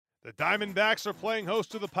The Diamondbacks are playing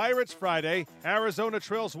host to the Pirates Friday. Arizona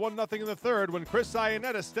trails 1-0 in the third when Chris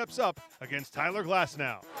Iannetta steps up against Tyler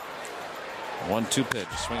Glasnow. 1-2 pitch,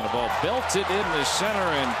 swinging the ball, belted into center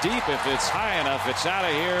and deep. If it's high enough, it's out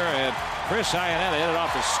of here, and Chris Iannetta hit it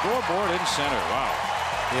off the scoreboard in center. Wow.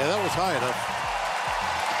 Yeah, that was high enough.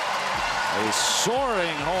 A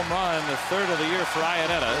soaring home run, the third of the year for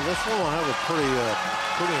Iannetta. Yeah, this one will have a pretty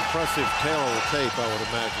impressive tail of the tape, I would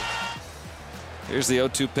imagine. Here's the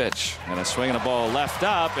 0-2 pitch, and a swing and a ball left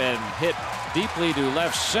up and hit deeply to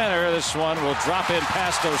left center. This one will drop in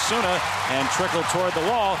past Osuna and trickle toward the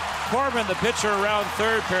wall. Corbin, the pitcher, around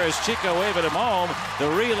third. Perez-Chico waving him home. The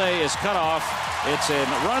relay is cut off. It's a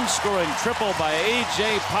run-scoring triple by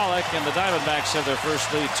A.J. Pollock, and the Diamondbacks have their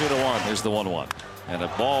first lead 2-1. Here's the 1-1. And a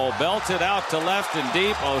ball belted out to left and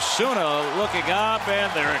deep. Osuna looking up,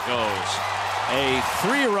 and there it goes. A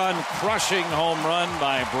 3-run crushing home run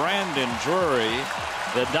by Brandon Drury.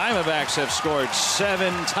 The Diamondbacks have scored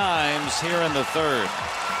 7 times here in the third.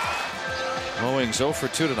 Owings 0 for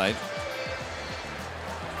 2 tonight.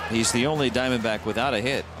 He's the only Diamondback without a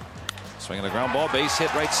hit. Swinging a ground ball, base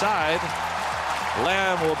hit right side.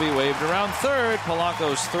 Lamb will be waved around third.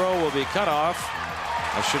 Polanco's throw will be cut off.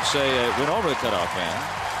 I should say it went over the cutoff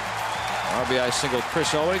man. RBI single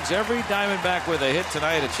Chris Owings. Every Diamondback with a hit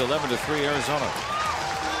tonight. It's 11-3 Arizona.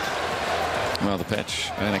 Well, the pitch,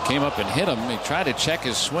 and it came up and hit him. He tried to check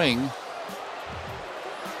his swing,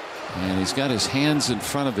 and he's got his hands in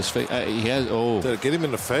front of his face. He has. Oh, did it get him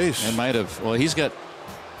in the face? It might have. Well, he's got.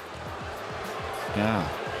 Yeah.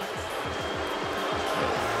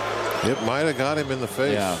 It might have got him in the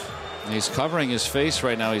face. Yeah. He's covering his face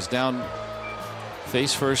right now. He's down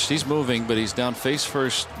face first. He's moving, but he's down face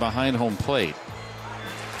first behind home plate.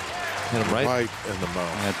 Hit him right in the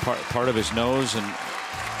mouth. And part of his nose and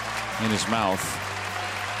in his mouth.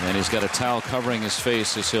 And he's got a towel covering his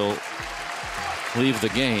face as he'll leave the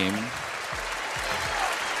game.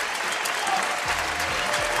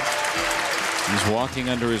 He's walking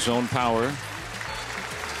under his own power.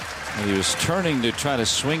 And he was turning to try to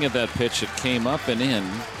swing at that pitch. It came up and in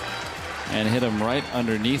and hit him right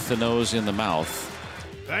underneath the nose in the mouth.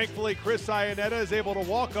 Thankfully, Chris Iannetta is able to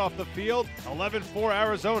walk off the field. 11-4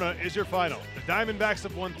 Arizona is your final. The Diamondbacks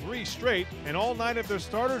have won 3 straight, and all 9 of their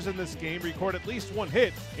starters in this game record at least 1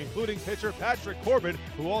 hit, including pitcher Patrick Corbin,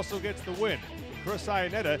 who also gets the win. Chris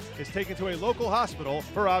Iannetta is taken to a local hospital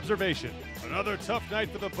for observation. Another tough night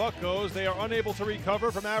for the Buccos. They are unable to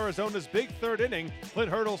recover from Arizona's big third inning. Clint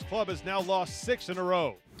Hurdle's club has now lost 6 in a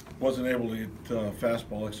row. Wasn't able to get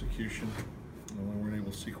fastball execution. We weren't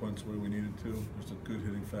able to sequence the way we needed to. Just a good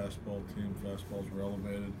hitting fastball team. Fastballs were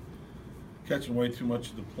elevated. Catching way too much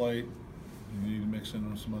of the plate. You need to mix in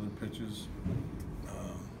with some other pitches.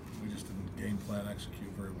 We just didn't game plan execute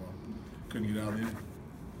very well. Couldn't get out of the inning.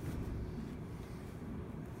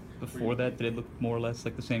 Before that, did it look more or less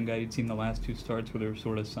like the same guy you'd seen the last 2 starts, where there were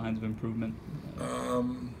sort of signs of improvement?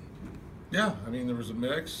 Yeah, I mean, there was a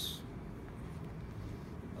mix.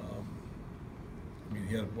 I mean,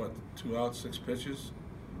 he had, 2 outs, 6 pitches.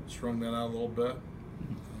 Strung that out a little bit.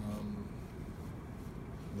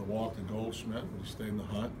 The walk to Goldschmidt, but he stayed in the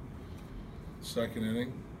hunt. Second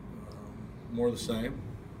inning, more of the same.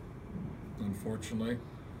 Unfortunately,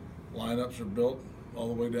 lineups are built all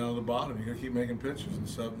the way down to the bottom. You got to keep making pitches. And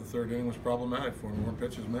the third inning was problematic for him. More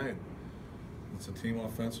pitches made. It's a team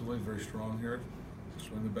offensively, very strong here.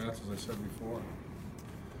 Swing the bats, as I said before.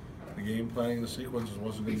 The game planning and the sequences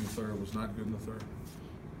wasn't good in the third. Was not good in the third.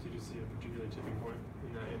 Did you see a particular tipping point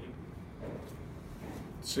in that inning?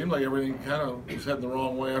 It seemed like everything kind of was heading the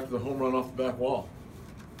wrong way after the home run off the back wall.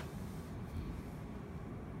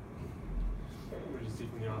 What did you see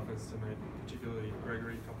from the offense tonight, particularly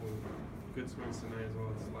Gregory? A couple of good swings tonight as well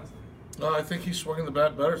as last night. I think he's swinging the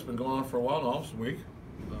bat better. It's been going on for a while now, almost a week.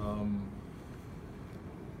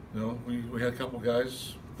 We had a couple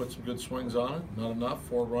guys put some good swings on it. Not enough.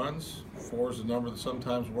 4 runs. 4 is a number that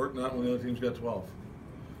sometimes work. Not when the other team's got 12.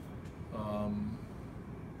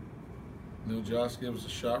 Josh gives a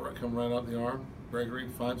shot right, come right out the arm. Gregory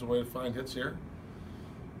finds a way to find hits here.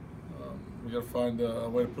 We got to find a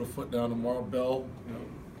way to put a foot down tomorrow. Bell,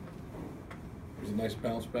 it was a nice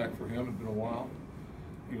bounce back for him. It's been a while.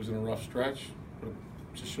 He was in a rough stretch, but it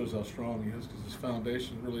just shows how strong he is because his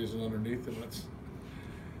foundation really isn't underneath him.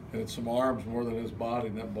 It's some arms more than his body,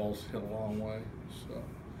 and that ball's hit a long way. So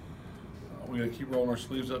we got to keep rolling our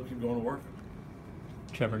sleeves up, keep going to work.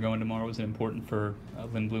 Trevor, going tomorrow, was it important for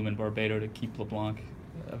Lindblom and Barbado to keep LeBlanc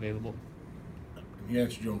available? He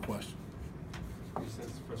answered your own question. Do you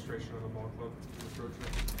sense frustration on the ball club in the road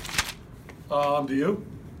trip? Do you?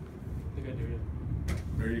 I think I do, yeah.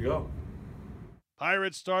 There you go.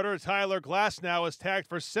 Pirates starter Tyler Glasnow is tagged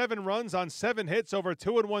for 7 runs on 7 hits over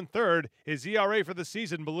 2 1/3. His ERA for the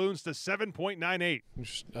season balloons to 7.98.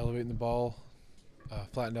 Just elevating the ball,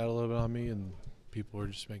 flattened out a little bit on me, and people were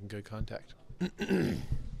just making good contact. What do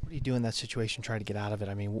you do in that situation, try to get out of it?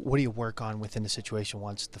 I mean, what do you work on within the situation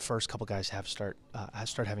once the first couple guys start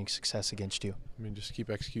having success against you? I mean, just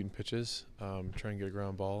keep executing pitches, try and get a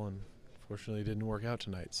ground ball, and fortunately it didn't work out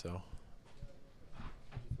tonight. So.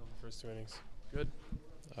 First 2 innings. Good.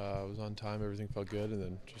 I was on time, everything felt good, and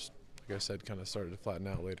then just, like I said, kind of started to flatten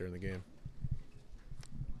out later in the game.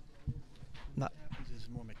 Is this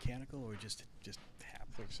more mechanical or just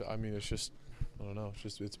happens? So, I mean, it's just, I don't know,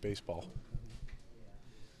 it's baseball.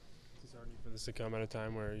 Disheartening for this to come at a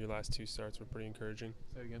time where your last 2 starts were pretty encouraging.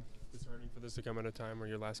 Say again. Disheartening for this to come at a time where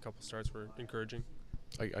your last couple starts were encouraging.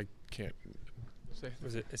 I can't say.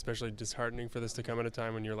 Was it especially disheartening for this to come at a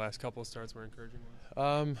time when your last couple starts were encouraging?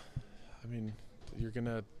 I mean, you're going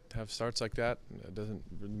to have starts like that. It doesn't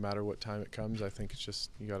really matter what time it comes. I think it's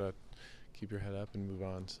just you got to keep your head up and move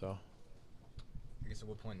on. So, I guess at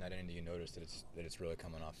what point in that inning do you notice that it's really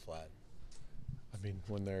coming off flat? I mean,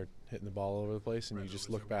 when they're hitting the ball all over the place and you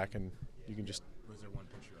just look back and you can just. Was there one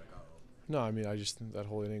pitch you're like, oh? No, I mean, that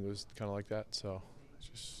whole inning was kind of like that. So, it's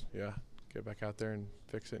just, yeah, get back out there and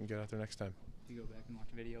fix it and get out there next time. Do you go back and watch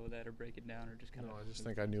a video of that or break it down or just kind of? No, I just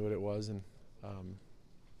think I knew what it was and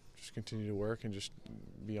just continue to work and just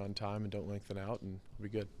be on time and don't lengthen out and we'll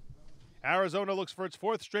be good. Arizona looks for its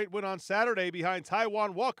 4th straight win on Saturday behind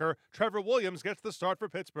Taijuan Walker. Trevor Williams gets the start for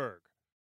Pittsburgh.